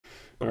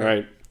All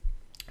right.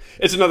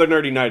 It's another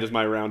nerdy night as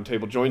my round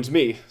table joins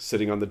me,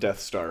 sitting on the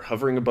Death Star,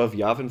 hovering above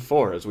Yavin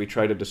 4 as we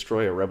try to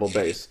destroy a rebel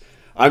base.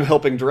 I'm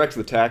helping direct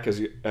the attack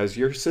as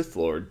your Sith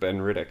Lord, Ben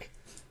Riddick.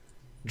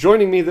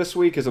 Joining me this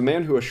week is a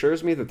man who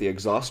assures me that the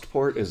exhaust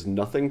port is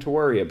nothing to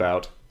worry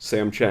about,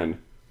 Sam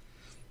Chen.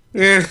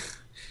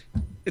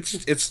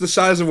 It's the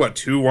size of, what,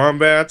 2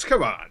 wombats?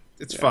 Come on.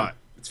 It's fine.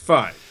 It's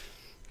fine.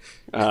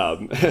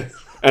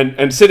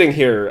 And sitting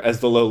here as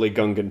the lowly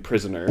Gungan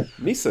prisoner,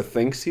 Misa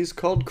thinks he's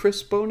called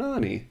Chris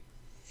Bonani.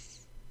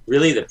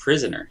 Really, the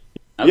prisoner?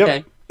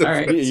 Okay. Yep. All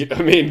right.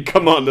 I mean,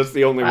 come on, that's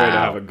the only way to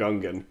have a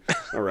Gungan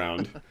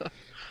around.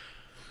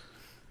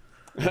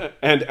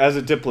 And as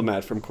a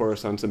diplomat from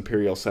Coruscant's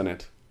Imperial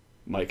Senate,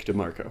 Mike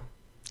DeMarco.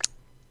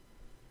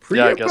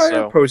 Pre-Empire, I guess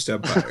so.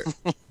 Post-Empire.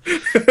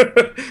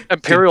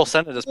 Imperial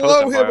Senate is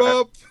Blow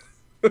post-Empire.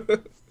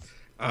 him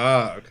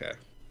up! Okay.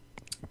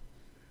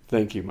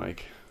 Thank you,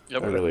 Mike.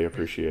 Yep. I really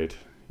appreciate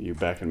you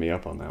backing me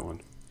up on that one.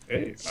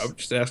 Hey, I'm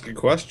just asking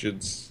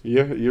questions.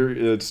 Yeah,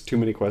 it's too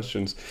many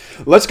questions.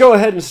 Let's go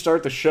ahead and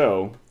start the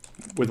show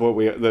with what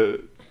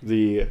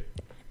the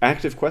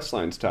active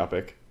questlines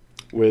topic.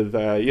 With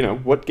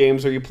what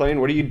games are you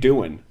playing? What are you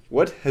doing?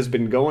 What has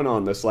been going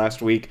on this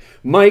last week?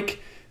 Mike,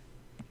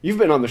 you've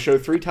been on the show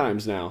 3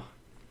 times now.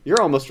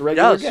 You're almost a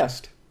regular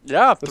guest.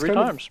 Yeah, 3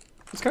 times.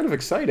 It's kind of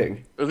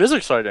exciting. It is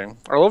exciting.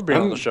 I love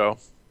being on the show.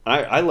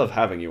 I love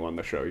having you on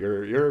the show.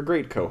 You're a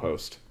great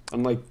co-host.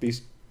 Unlike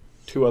these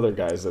 2 other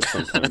guys that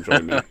sometimes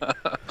join me.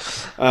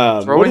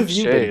 What have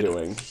you been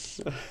doing?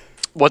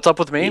 What's up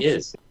with me? He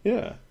is.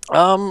 Yeah.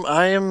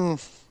 I am,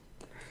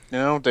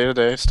 day to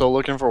day, still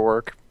looking for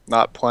work.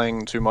 Not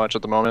playing too much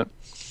at the moment.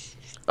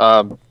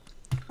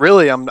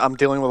 Really, I'm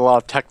dealing with a lot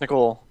of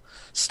technical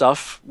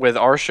stuff with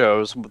our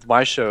shows, with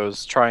my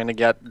shows, trying to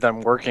get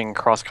them working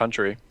cross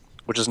country,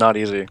 which is not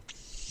easy.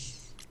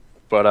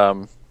 But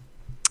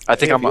I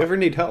think if you ever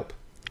need help,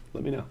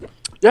 let me know.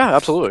 Yeah,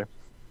 absolutely.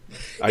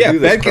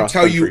 Ben can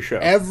tell you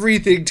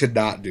everything to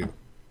not do.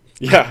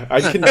 Yeah,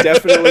 I can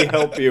definitely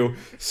help you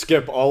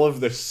skip all of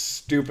the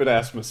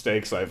stupid-ass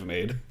mistakes I've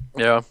made.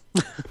 Yeah.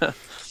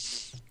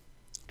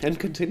 And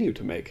continue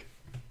to make.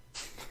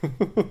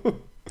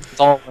 It's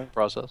all a learning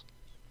process.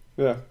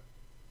 Yeah.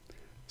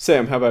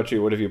 Sam, how about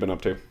you? What have you been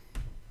up to?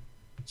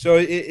 So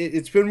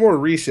it's been more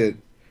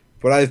recent,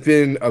 but I've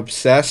been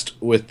obsessed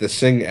with the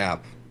Sing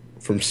app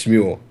from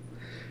Smule,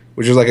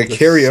 which is like a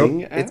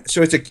karaoke.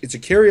 So it's a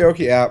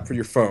karaoke app for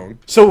your phone.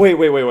 So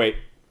wait.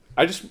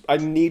 I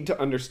need to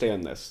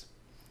understand this.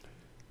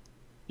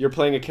 You're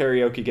playing a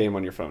karaoke game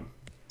on your phone.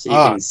 So you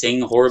can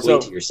sing horribly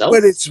to yourself?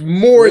 But it's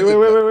more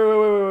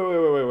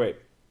Wait.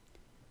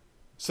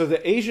 So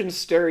the Asian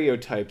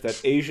stereotype that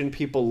Asian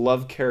people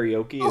love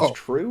karaoke is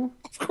true?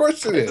 Of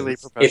course it is.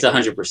 It's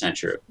 100%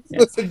 true. Yeah.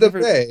 Listen to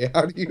Faye.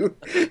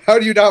 How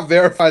do you not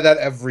verify that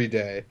every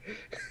day?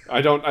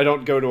 I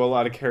don't go to a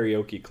lot of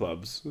karaoke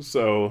clubs,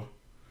 so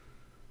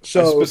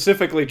I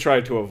specifically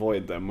try to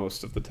avoid them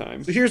most of the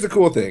time. So here's the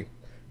cool thing.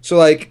 So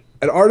like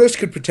an artist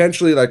could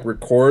potentially like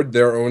record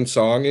their own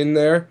song in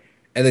there,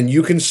 and then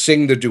you can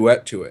sing the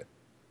duet to it.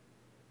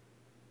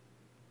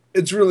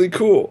 It's really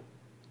cool.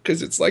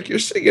 Because it's like you're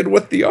singing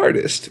with the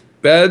artist.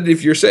 Ben,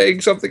 if you're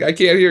saying something, I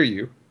can't hear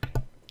you.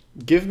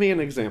 Give me an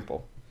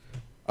example.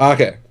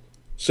 Okay.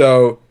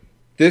 So,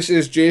 this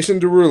is Jason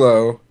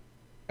Derulo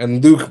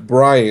and Luke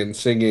Bryan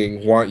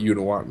singing Want You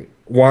to Want Me.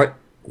 Want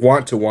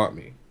to Want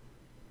Me.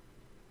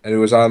 And it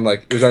was on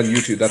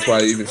YouTube. That's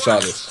why I even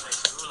saw this.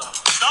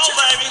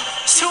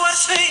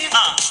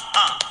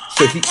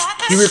 So he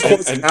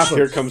records and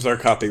here comes our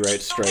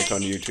copyright strike on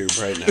YouTube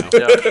right now.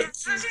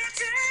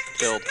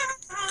 Killed.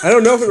 I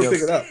don't know if it'll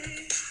pick it up.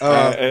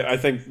 I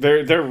think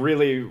they're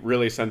really,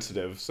 really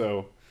sensitive,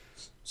 so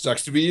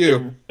sucks to be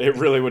you. It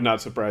really would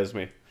not surprise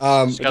me.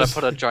 Just gotta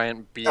put a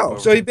giant beep.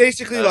 So he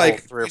basically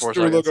Jason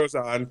Derulo goes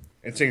on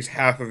and sings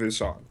half of his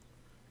song,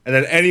 and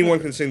then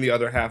anyone can sing the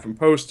other half and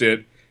post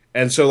it.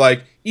 And so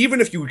even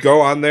if you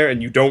go on there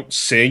and you don't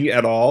sing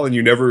at all and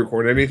you never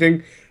record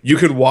anything, you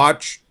could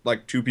watch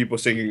 2 people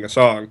singing a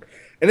song,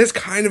 and it's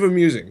kind of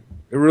amusing.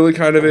 It really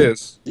kind of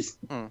is.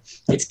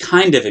 It's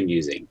kind of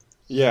amusing.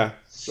 Yeah.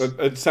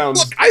 It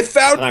sounds I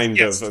found kind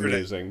of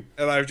amusing.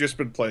 And I've just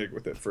been playing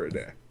with it for a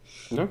day.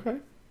 Okay.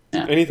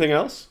 Yeah. Anything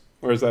else?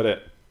 Or is that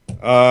it?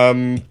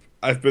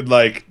 I've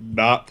been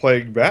not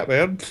playing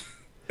Batman.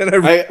 And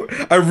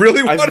I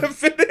really want to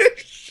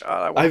finish.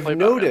 God, I've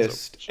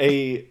noticed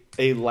a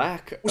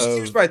lack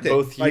of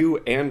both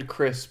you and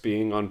Chris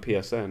being on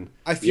PSN.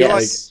 I feel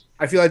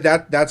like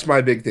that's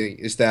my big thing,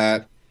 is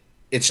that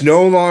it's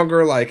no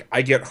longer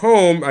I get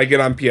home, I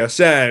get on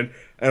PSN,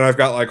 and I've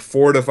got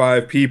 4 to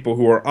 5 people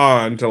who are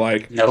on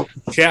to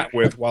chat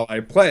with while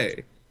I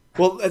play.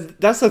 Well,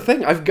 that's the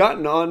thing. I've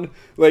gotten on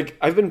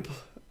I've been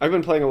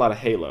playing a lot of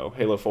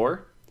Halo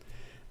 4.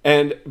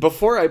 And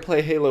before I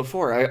play Halo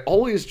 4, I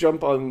always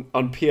jump on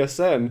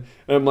PSN and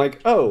I'm like,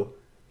 "Oh,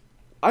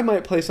 I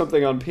might play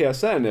something on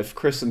PSN if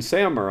Chris and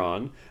Sam are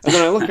on." And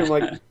then I look and I'm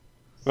like,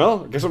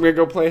 "Well, I guess I'm going to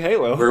go play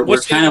Halo." We're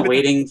kind of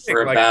waiting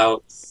for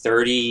about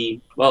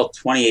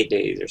 28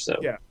 days or so.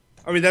 Yeah.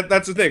 I mean,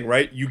 that's the thing,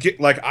 right? You get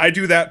like I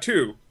do that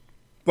too,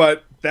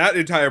 but that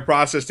entire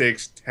process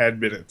takes 10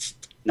 minutes.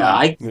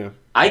 No, Yeah.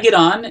 I get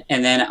on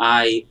and then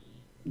I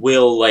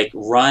will like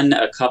run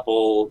a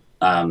couple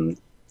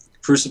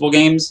Crucible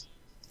games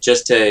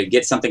just to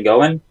get something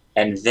going,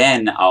 and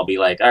then I'll be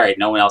like, all right,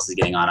 no one else is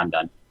getting on, I'm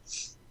done.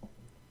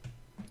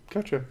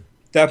 Gotcha.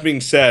 That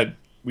being said,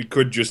 we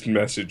could just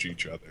message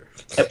each other.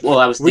 Well,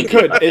 I was We thinking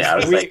could. about that. I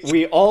was like,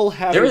 We all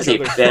have. there each is a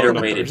other's better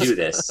phone way to numbers. do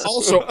this.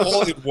 Also,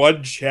 all in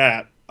one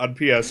chat on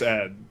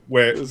PSN,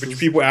 which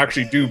people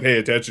actually do pay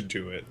attention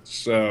to it.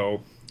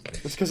 So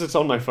It's because it's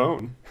on my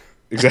phone.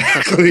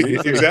 exactly.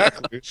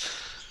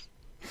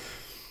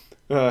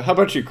 How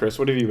about you, Chris?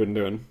 What have you been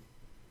doing?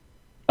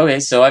 Okay,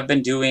 so I've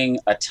been doing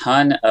a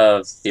ton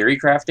of theory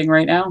crafting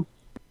right now.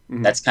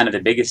 Mhm. That's kind of the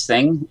biggest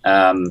thing.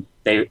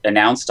 They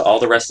announced all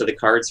the rest of the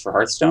cards for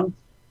Hearthstone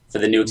for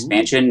the new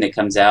expansion that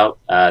comes out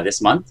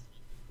this month.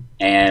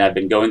 And I've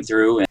been going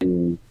through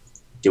and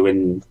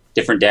doing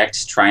different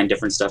decks, trying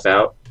different stuff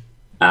out,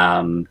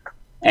 and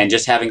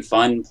just having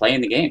fun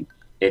playing the game.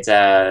 It's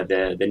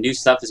the new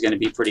stuff is going to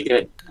be pretty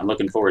good. I'm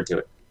looking forward to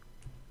it.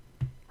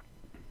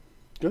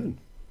 Good.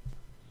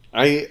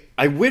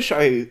 I wish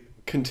I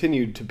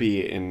continued to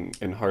be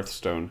in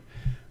Hearthstone,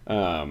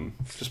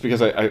 just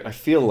because I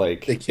feel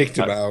like They kicked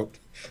him out.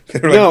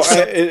 No,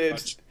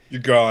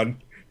 you're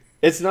gone.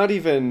 It's not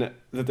even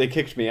that they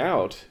kicked me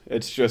out.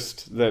 It's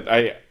just that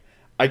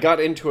I got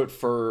into it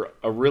for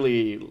a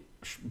really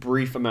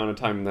brief amount of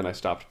time and then I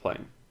stopped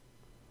playing.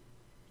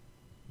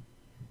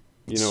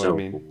 You know what I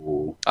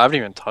mean? I haven't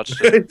even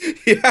touched it.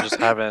 Yeah. I just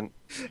haven't.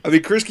 I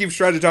mean, Chris keeps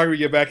trying to talk me to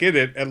get back in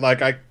it, and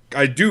like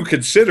I do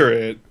consider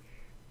it,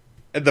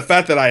 and the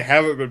fact that I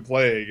haven't been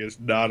playing is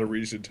not a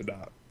reason to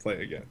not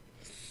play again.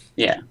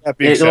 Yeah. That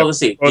being said, Well, let's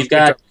see. most You've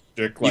got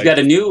Magic, You've got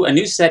a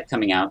new set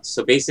coming out,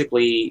 so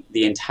basically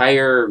the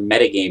entire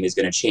metagame is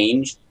going to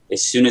change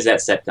as soon as that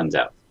set comes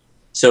out.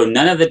 So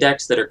none of the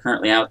decks that are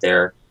currently out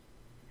there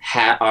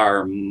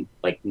are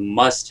like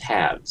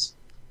must-haves.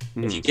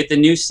 If you get the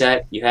new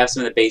set, you have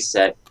some of the base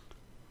set,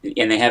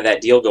 and they have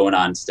that deal going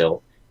on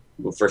still.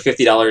 For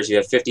 $50, you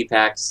have 50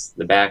 packs,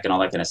 the back, and all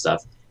that kind of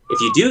stuff.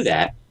 If you do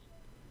that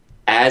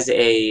as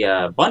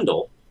a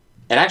bundle,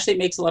 it actually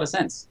makes a lot of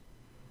sense.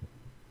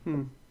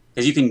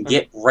 Because you can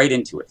get right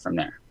into it from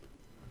there.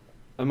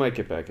 I might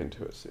get back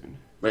into it soon.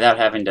 Without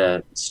having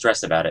to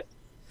stress about it.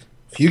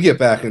 If you get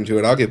back into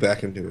it, I'll get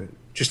back into it.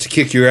 Just to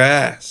kick your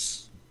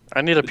ass.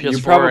 I need a PS4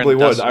 You probably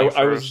and would. Destiny I was.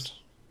 first.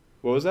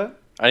 What was that?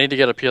 I need to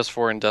get a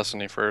PS4 and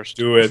Destiny first.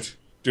 Do it.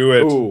 Do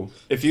it. Ooh,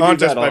 if you do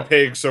Contest that, by I'll-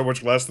 paying so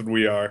much less than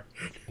we are.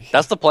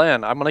 That's the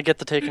plan. I'm gonna get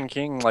the Taken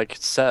King like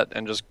set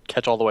and just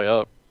catch all the way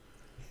up.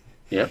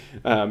 Yep.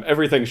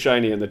 Everything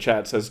shiny in the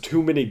chat says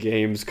too many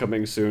games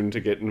coming soon to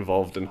get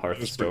involved in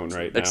Hearthstone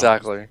right now.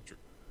 Exactly.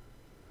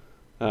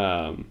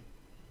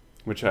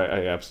 Which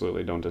I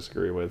absolutely don't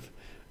disagree with.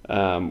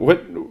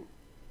 What?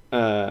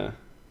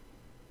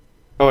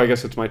 Oh, I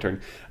guess it's my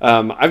turn.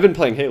 I've been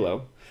playing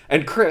Halo,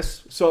 and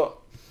Chris. So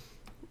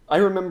I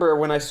remember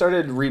when I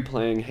started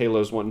replaying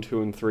Halos 1,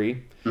 2, and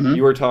 3.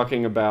 You were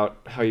talking about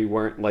how you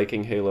weren't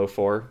liking Halo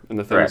 4 and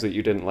the things Correct. that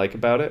you didn't like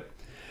about it.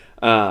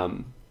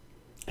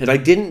 And I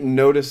didn't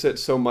notice it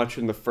so much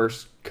in the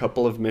first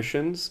couple of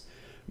missions,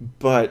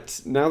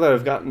 but now that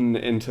I've gotten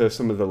into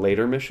some of the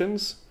later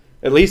missions,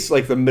 at least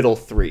like the middle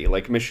 3,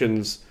 like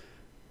missions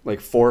like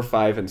 4,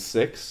 5, and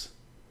 6,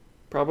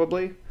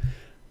 probably,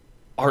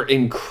 are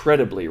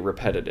incredibly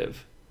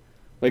repetitive.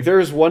 Like there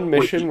is one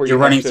mission where you're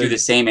you running have to, through the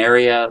same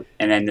area,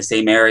 and then the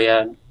same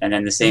area, and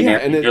then the same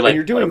area. and, You're like, and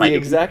you're doing what am I the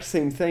doing? exact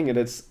same thing, and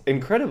it's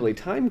incredibly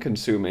time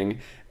consuming.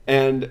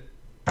 And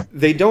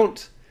they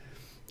don't.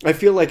 I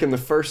feel like in the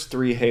first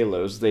 3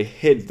 Halos, they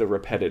hid the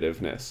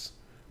repetitiveness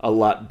a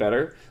lot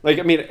better. Like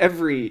I mean,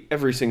 every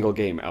single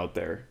game out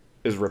there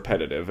is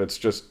repetitive. It's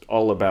just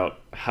all about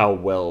how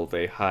well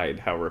they hide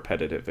how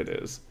repetitive it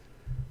is.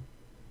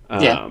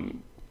 Yeah.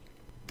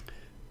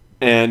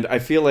 And I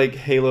feel like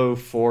Halo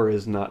 4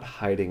 is not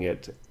hiding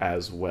it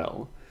as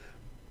well.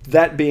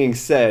 That being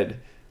said,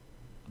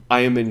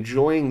 I am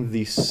enjoying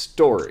the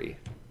story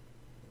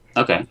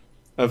Okay.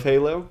 of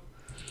Halo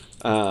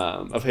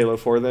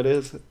 4, that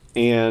is.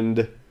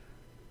 And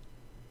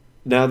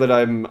now that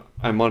I'm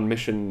on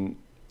mission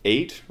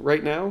 8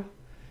 right now,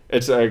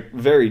 it's a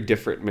very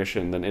different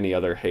mission than any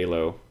other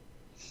Halo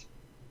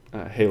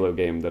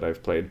game that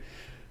I've played.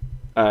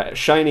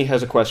 Shiny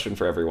has a question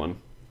for everyone.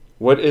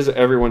 What is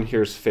everyone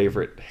here's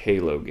favorite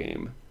Halo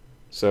game?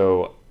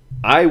 So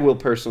I will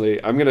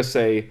personally, I'm going to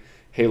say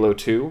Halo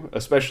 2,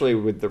 especially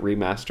with the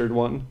remastered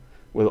one,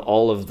 with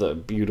all of the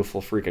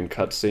beautiful freaking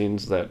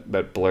cutscenes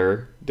that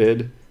Blur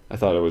did. I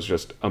thought it was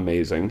just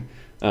amazing.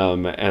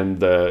 And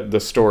the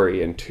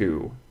story in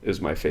 2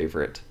 is my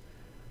favorite.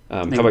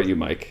 How about you,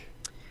 Mike?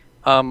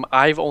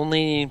 I've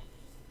only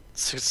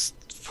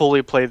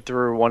fully played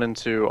through 1 and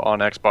 2 on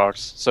Xbox,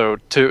 so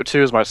 2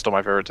 is still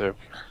my favorite too,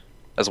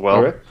 as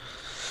well. Okay.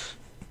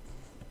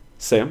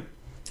 Sam?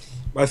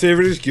 My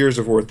favorite is Gears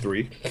of War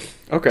 3.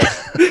 Okay.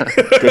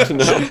 Good to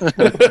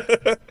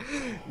know.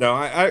 No,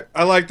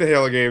 I like the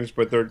Halo games,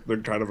 but they're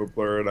kind of a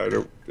blur, and I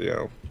don't,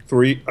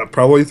 three,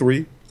 probably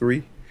three.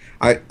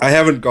 I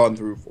haven't gone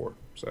through 4,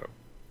 so.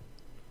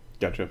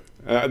 Gotcha.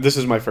 This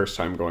is my first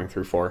time going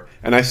through 4,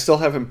 and I still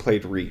haven't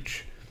played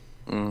Reach,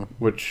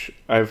 which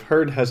I've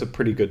heard has a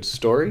pretty good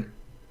story,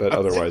 but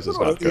otherwise is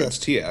not good.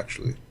 ODST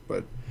actually,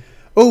 but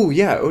oh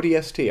yeah,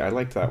 ODST. I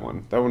liked that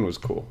one. That one was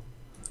cool.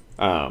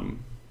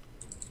 I'm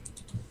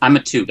a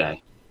 2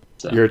 guy.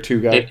 So. You're a 2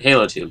 guy?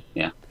 Halo 2,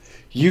 yeah.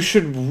 You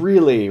should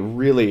really,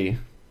 really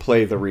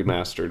play the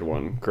remastered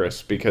one,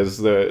 Chris, because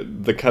the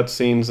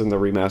cutscenes and the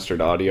remastered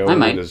audio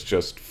is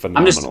just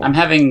phenomenal. I'm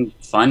having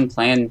fun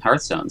playing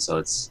Hearthstone, so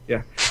it's...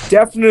 Yeah.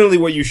 Definitely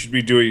what you should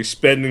be doing is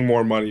spending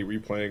more money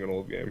replaying an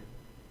old game.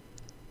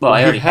 Well,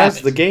 I already has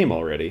have the game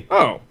already.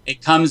 Oh.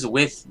 It came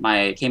with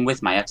my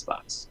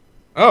Xbox.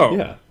 Oh.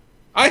 Yeah.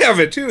 I have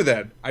it too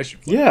then. I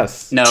should play.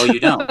 Yes. No, you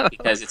don't,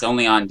 because it's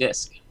only on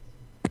disc.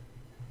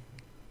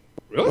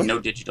 Really? No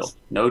digital.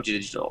 No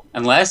digital.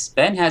 Unless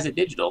Ben has it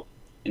digital,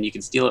 and you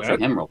can steal it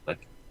from him real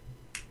quick.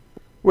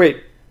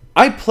 Wait,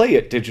 I play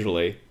it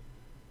digitally,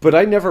 but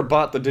I never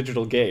bought the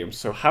digital game,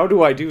 so how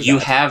do I do that? You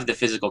have the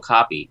physical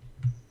copy.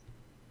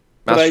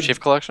 Master Chief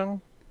Collection?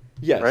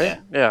 Yes.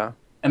 Right? Yeah.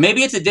 And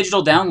maybe it's a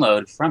digital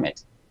download from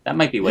it. That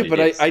might be what it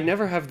is. But I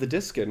never have the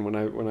disc in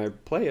when I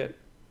play it.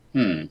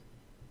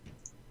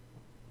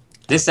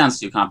 This sounds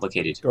too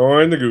complicated. Go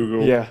into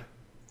Google. Yeah.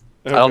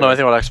 Okay. I don't know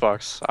anything about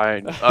Xbox.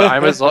 I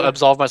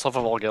absolve myself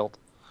of all guilt.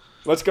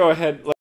 Let's go ahead.